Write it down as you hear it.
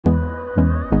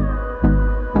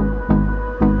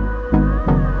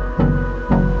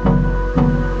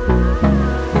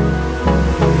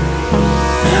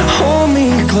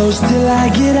close till I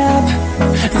get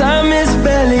up. Time is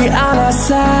barely on our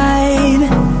side.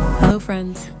 Hello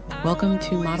friends, welcome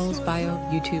to Models Bio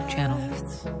YouTube channel.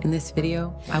 In this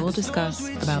video, I will discuss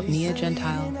about Mia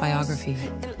Gentile Biography.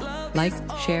 Like,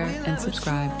 share, and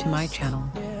subscribe to my channel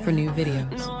for new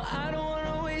videos.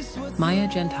 Mia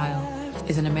Gentile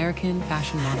is an American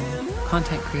fashion model,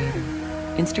 content creator,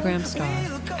 Instagram star,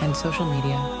 and social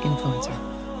media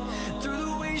influencer.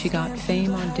 She got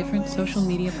fame on different social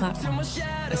media platforms,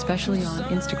 especially on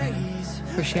Instagram,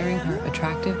 for sharing her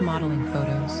attractive modeling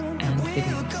photos and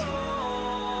videos.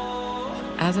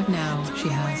 As of now, she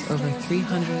has over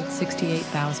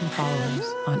 368,000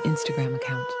 followers on Instagram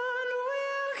account.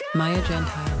 Mia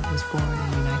Gentile was born in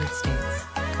the United States,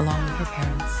 along with her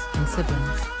parents and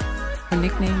siblings. Her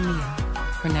nickname Mia,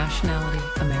 her nationality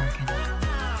American.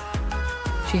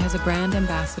 She has a brand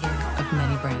ambassador of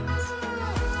many brands.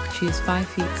 She is 5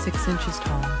 feet 6 inches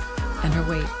tall, and her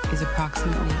weight is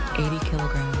approximately 80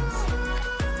 kilograms.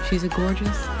 She's a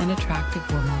gorgeous and attractive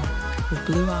woman with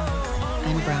blue eyes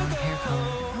and brown hair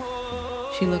color.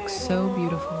 She looks so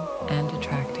beautiful and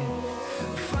attractive.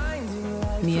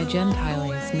 Mia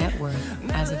Gentile's net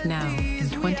worth as of now in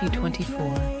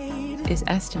 2024 is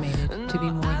estimated to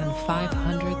be more than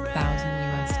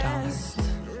 $500,000 US.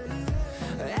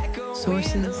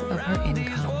 Sources of her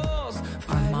income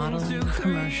are modeling,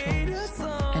 commercials,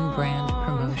 and brand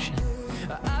promotion.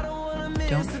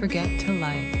 Don't forget to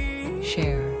like,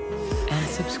 share, and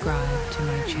subscribe to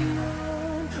my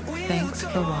channel. Thanks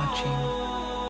for watching.